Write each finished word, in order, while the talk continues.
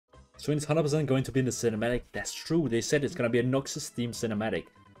Swain is 100% going to be in the cinematic. That's true. They said it's gonna be a Noxus themed cinematic.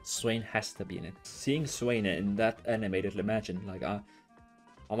 Swain has to be in it. Seeing Swain in that animated, imagine, like, I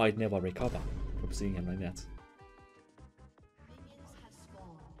might never recover from seeing him like that.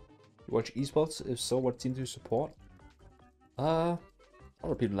 You watch esports? If so, what team do you support? A lot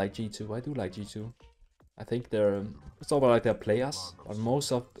of people like G2. I do like G2. I think it's all about like their players, but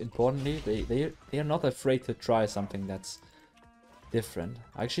most of importantly, they are not afraid to try something that's different.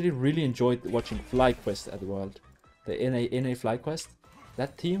 I actually really enjoyed watching FlyQuest at World, the NA FlyQuest.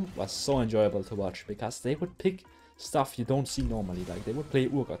 That team was so enjoyable to watch because they would pick stuff you don't see normally. Like they would play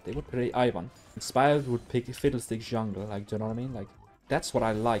Urgot, they would play Ivan. Inspired would pick Fiddlestick jungle. Like, do you know what I mean? Like that's what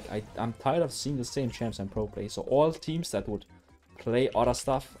I like. I'm tired of seeing the same champs and pro play. So all teams that would play other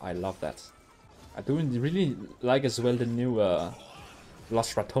stuff, I love that. I do really like as well the new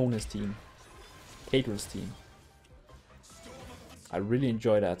Los Ratones team, Cater's team. I really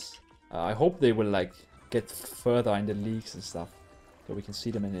enjoy that. I hope they will like get further in the leagues and stuff, so we can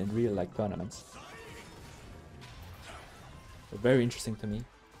see them in real like tournaments. They're very interesting to me.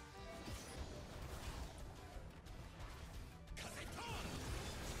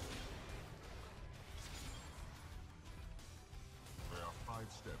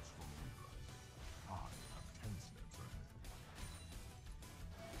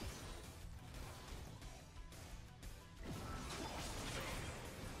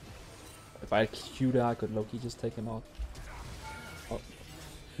 If I Q there, I could low-key just take him out. Oh,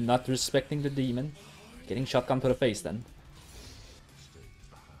 not respecting the demon. Getting shotgun to the face then.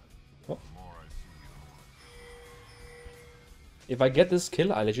 Oh. If I get this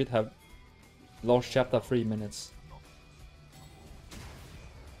kill, I legit have lost chapter 3 minutes.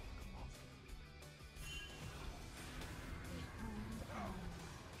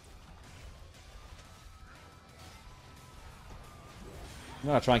 I'm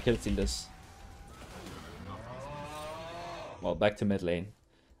gonna try and kill steal this. Well, back to mid lane.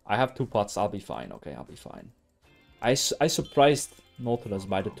 I have 2 pots, I'll be fine. Okay, I'll be fine. I surprised Nautilus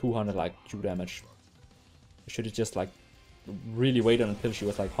by the 200 like Q damage. I should have just like really waited until she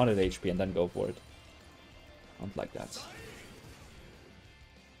was like 100 HP and then go for it. Not like that.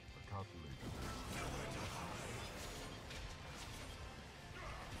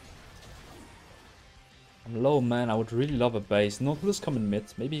 I'm low, man. I would really love a base. Nautilus coming mid.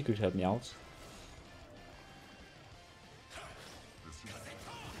 Maybe he could help me out.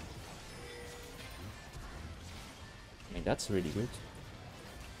 I mean, that's really good.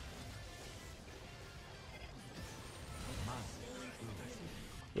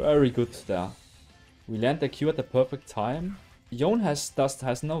 Very good there. We land the Q at the perfect time. Yone has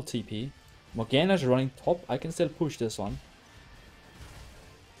no TP. Morgana's running top. I can still push this one.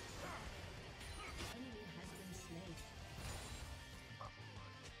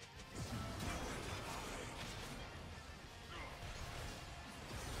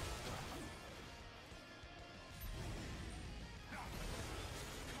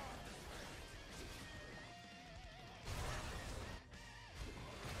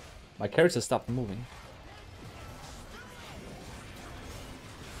 My character stopped moving.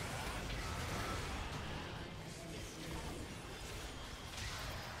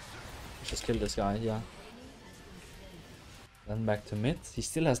 Just kill this guy, yeah. Then back to mid. He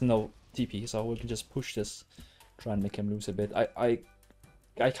still has no TP, so we can just push this. Try and make him lose a bit. I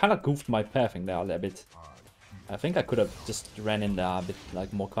kind of goofed my pathing there a bit. I think I could have just ran in there a bit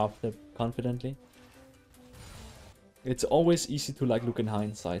like more confidently. It's always easy to like look in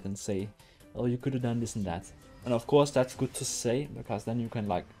hindsight and say, oh, you could have done this and that. And of course that's good to say, because then you can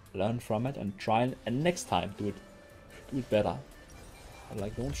like learn from it and try and next time do it better. But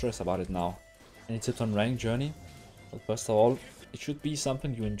like, don't stress about it now. Any tips on ranked journey? Well, first of all, it should be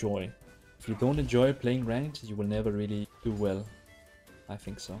something you enjoy. If you don't enjoy playing ranked, you will never really do well. I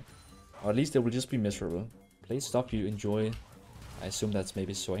think so. Or at least it will just be miserable. Play stuff you enjoy. I assume that's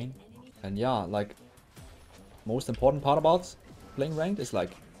maybe Swain. And yeah, like, most important part about playing ranked is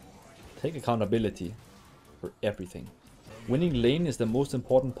like, take accountability for everything. Winning lane is the most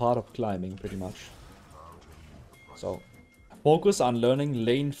important part of climbing, pretty much. So, focus on learning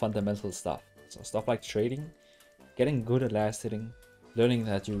lane fundamental stuff. So stuff like trading, getting good at last hitting, learning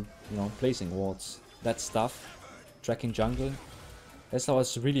that you know, placing wards, that stuff, tracking jungle. That's how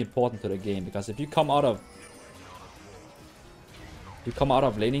it's really important to the game, because if you come out of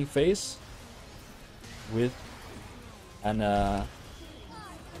laning phase with an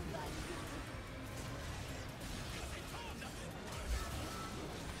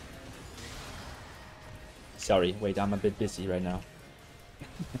sorry, wait, I'm a bit busy right now.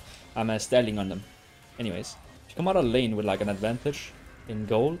 I'm standing on them. Anyways, if you come out of lane with like an advantage in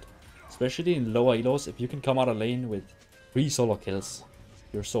gold, especially in lower elos, if you can come out of lane with 3 solo kills,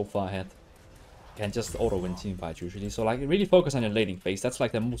 you're so far ahead. You can just auto-win teamfights usually. So like really focus on your laning phase. That's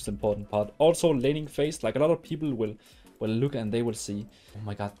like the most important part. Also laning phase, like a lot of people will look and they will see, oh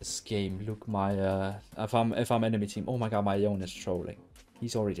my god, this game, look my if I'm enemy team, oh my god, my Yone is trolling.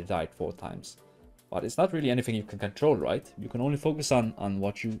 He's already died 4 times. But it's not really anything you can control, right? You can only focus on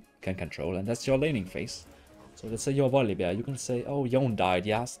what you can control, and that's your laning phase. So let's say you're Volibear, you can say, oh, Yone died,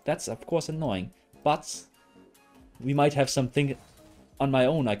 yes, that's of course annoying. But we might have something on my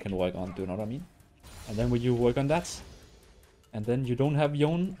own I can work on, do you know what I mean? And then will you work on that? And then you don't have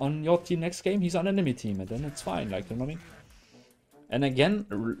Yone on your team next game, he's on enemy team, and then it's fine, like, you know what I mean? And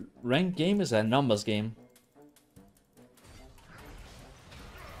again, ranked game is a numbers game.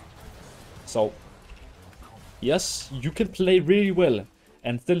 So, yes, you can play really well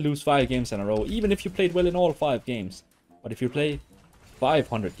and still lose 5 games in a row, even if you played well in all 5 games. But if you play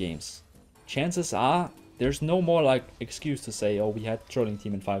 500 games, chances are there's no more like excuse to say, oh, we had trolling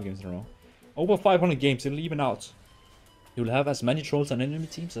team in 5 games in a row. Over 500 games, it'll even out. You'll have as many trolls on enemy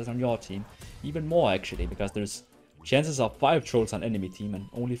teams as on your team. Even more actually, because there's chances of 5 trolls on enemy team and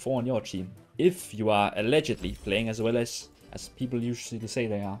only 4 on your team. If you are allegedly playing as well as people usually say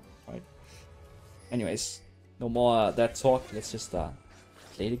they are, right? Anyways, no more that talk, let's just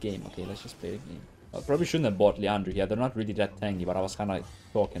play the game. Okay, let's just play the game. I probably shouldn't have bought Leandri here, they're not really that tanky, but I was kinda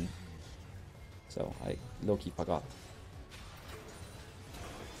talking. So I low-key forgot.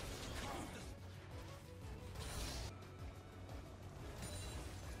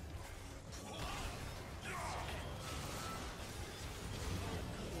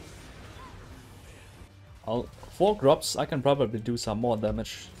 I'll 4 drops, I can probably do some more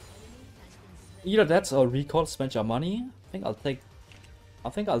damage. Either that or recall, spend your money. I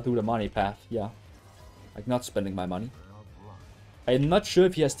think I'll do the money path, yeah. Like not spending my money. I'm not sure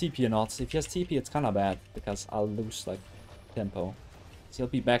if he has TP or not. If he has TP, it's kinda bad, because I'll lose like tempo. So he'll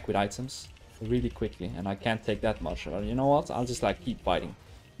be back with items really quickly, and I can't take that much. But you know what? I'll just like keep fighting.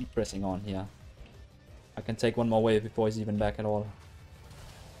 Keep pressing on here. I can take one more wave before he's even back at all.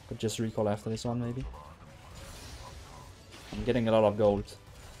 Could just recall after this one, maybe. I'm getting a lot of gold.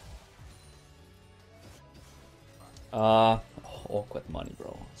 Awkward money,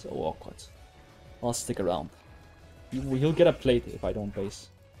 bro. So awkward. I'll stick around. He'll get a plate if I don't base.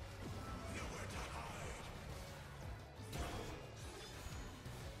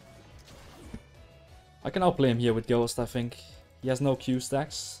 I can outplay him here with Ghost, I think. He has no Q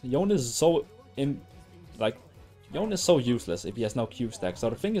stacks. Yone is so Yone is so useless if he has no Q stacks. So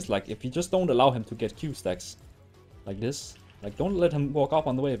the thing is, like, if you just don't allow him to get Q stacks like this, like, don't let him walk up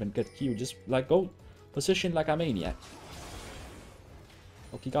on the wave and get Q. Just like go position like a maniac.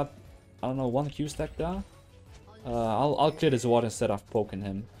 Okay, got, I don't know, 1 Q stack there. I'll clear this ward instead of poking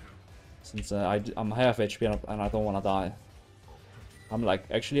him, since I'm half HP and I don't want to die. I'm like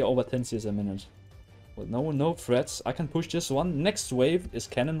actually over 10 CS a minute. With no threats, I can push this one. Next wave is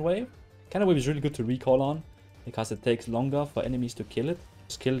Cannon Wave. Cannon Wave is really good to recall on, because it takes longer for enemies to kill it.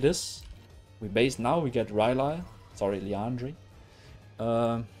 Just kill this. We base now, we get Rylai. Sorry, Leandri.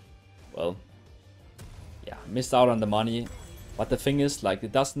 Well, yeah, missed out on the money. But the thing is, like,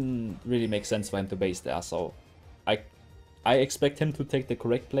 it doesn't really make sense for him to base there, so I expect him to take the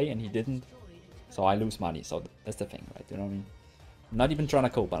correct play, and he didn't. So I lose money, so that's the thing, right? You know what I mean? I'm not even trying to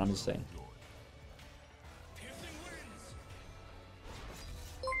cope, but I'm just saying.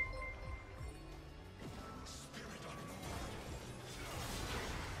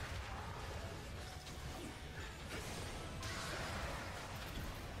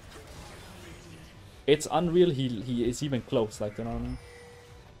 It's unreal he is even close, like, you know what I mean?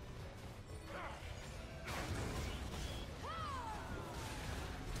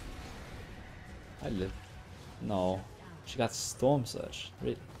 I live. No. She got Storm Surge.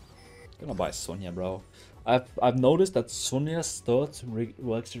 Really? Gonna buy Sonya, bro. I've noticed that Sonya's stats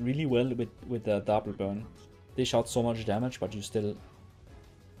works really well with the double burn. They shot so much damage, but you still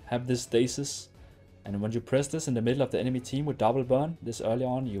have this stasis. And when you press this in the middle of the enemy team with double burn, this early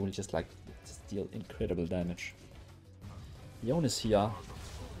on, you will just like deal incredible damage. Yone is here. I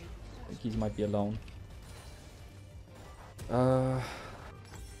think he might be alone.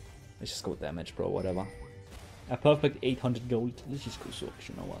 Let's just go damage, bro, whatever. A perfect 800 gold. Let's just go swords,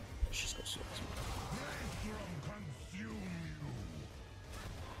 you know what? Let's just go swords.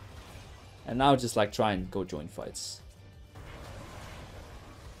 And now just like try and go join fights.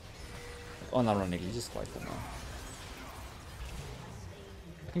 Unironically, just fight them now.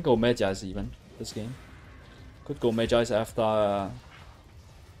 I can go Magi's even this game. Could go Magi's after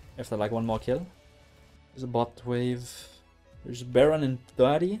like one more kill. There's a bot wave. There's Baron in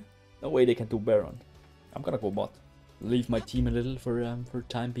 30. No way they can do Baron. I'm gonna go bot. Leave my team a little for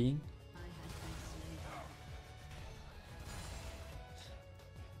time being.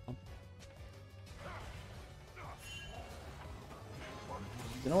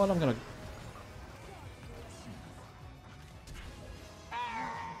 You know what? I'm gonna.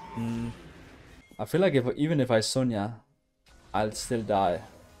 I feel like even if I Sonya, I'll still die.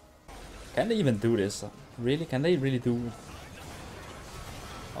 Can they even do this? Really? Can they really do?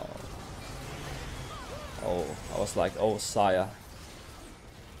 Oh, I was like, oh, Saya.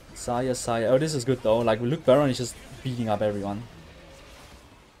 Saya. Oh, this is good though. Like, look, Baron is just beating up everyone.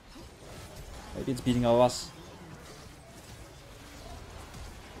 Maybe it's beating up us.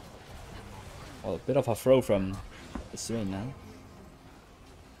 Well, a bit of a throw from the Swain now.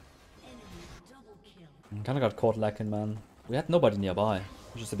 Kinda got caught lacking, man. We had nobody nearby.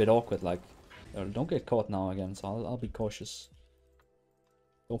 Which is a bit awkward, like, don't get caught now again, so I'll be cautious.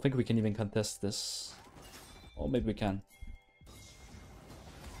 Don't think we can even contest this. Or maybe we can.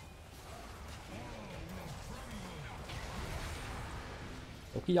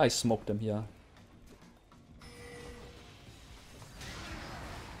 Okay, I smoked them here.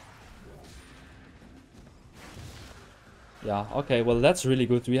 Yeah, okay, well that's really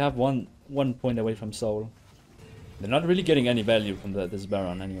good. We have one point away from Soul. They're not really getting any value from this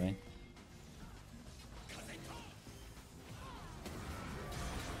Baron anyway.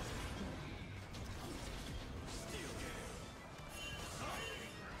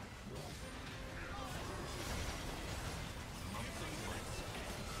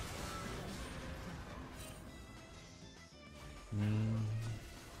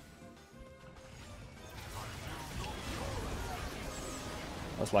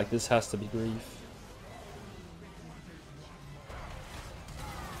 I was like, this has to be grief.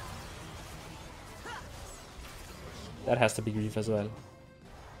 That has to be grief as well.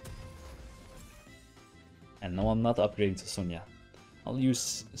 And no, I'm not upgrading to Sonya. I'll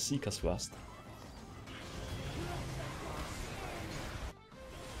use Seekers first.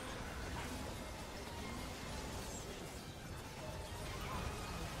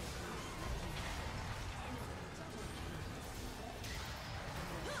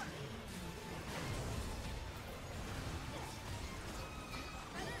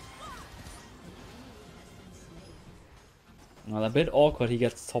 Well, a bit awkward he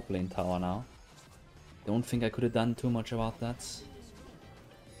gets top lane tower now. Don't think I could have done too much about that.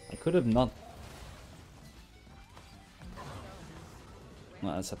 I could have not.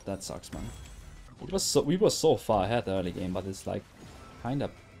 Well, except that sucks, man. We were so far ahead the early game, but it's like kind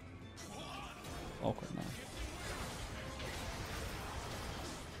of awkward now.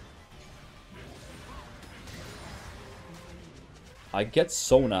 I get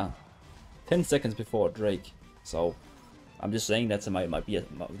Sona 10 seconds before Drake, so I'm just saying that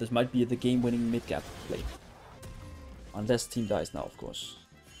this might be the game-winning mid-gap play. Unless team dies now, of course.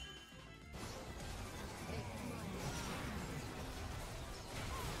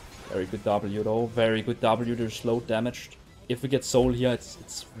 Very good W though, very good W, they're slow damaged. If we get Soul here,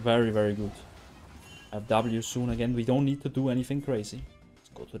 it's very, very good. I have W soon again, we don't need to do anything crazy. Let's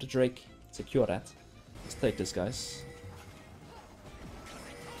go to the Drake, secure that. Let's take this, guys.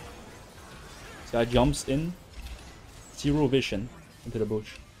 This guy jumps in. Zero vision into the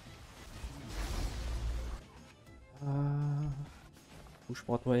bush. Push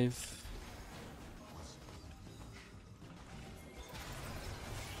bot wave.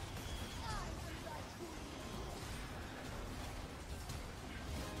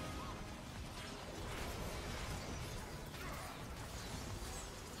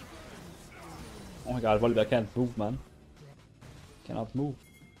 Oh my god, Volibear can't move, man. Cannot move.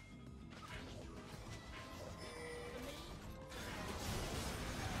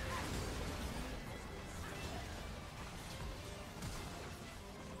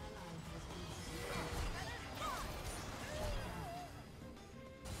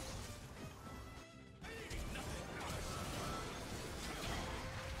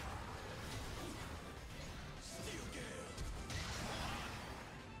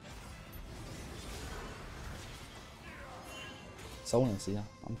 Someone's here.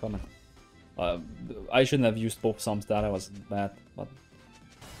 I'm coming. I shouldn't have used both sums. That was bad, but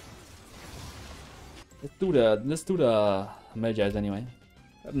let's do the Magi's anyway.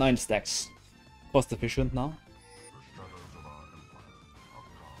 9 stacks. Cost efficient now.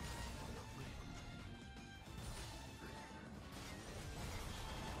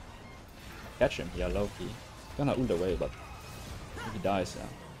 Catch him here, low key. Gonna ult away, but if he dies, yeah,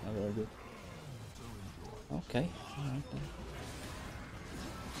 not very good. Okay, alright then.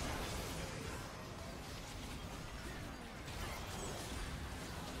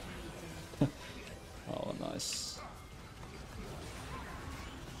 Oh, nice.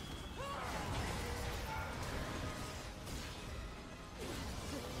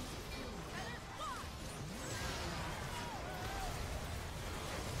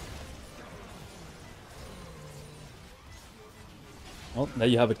 Well, there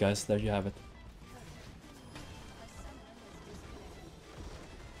you have it, guys. There you have it.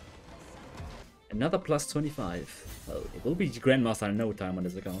 Another plus 25. Well, it will be Grandmaster in no time on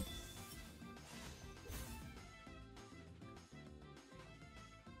this account.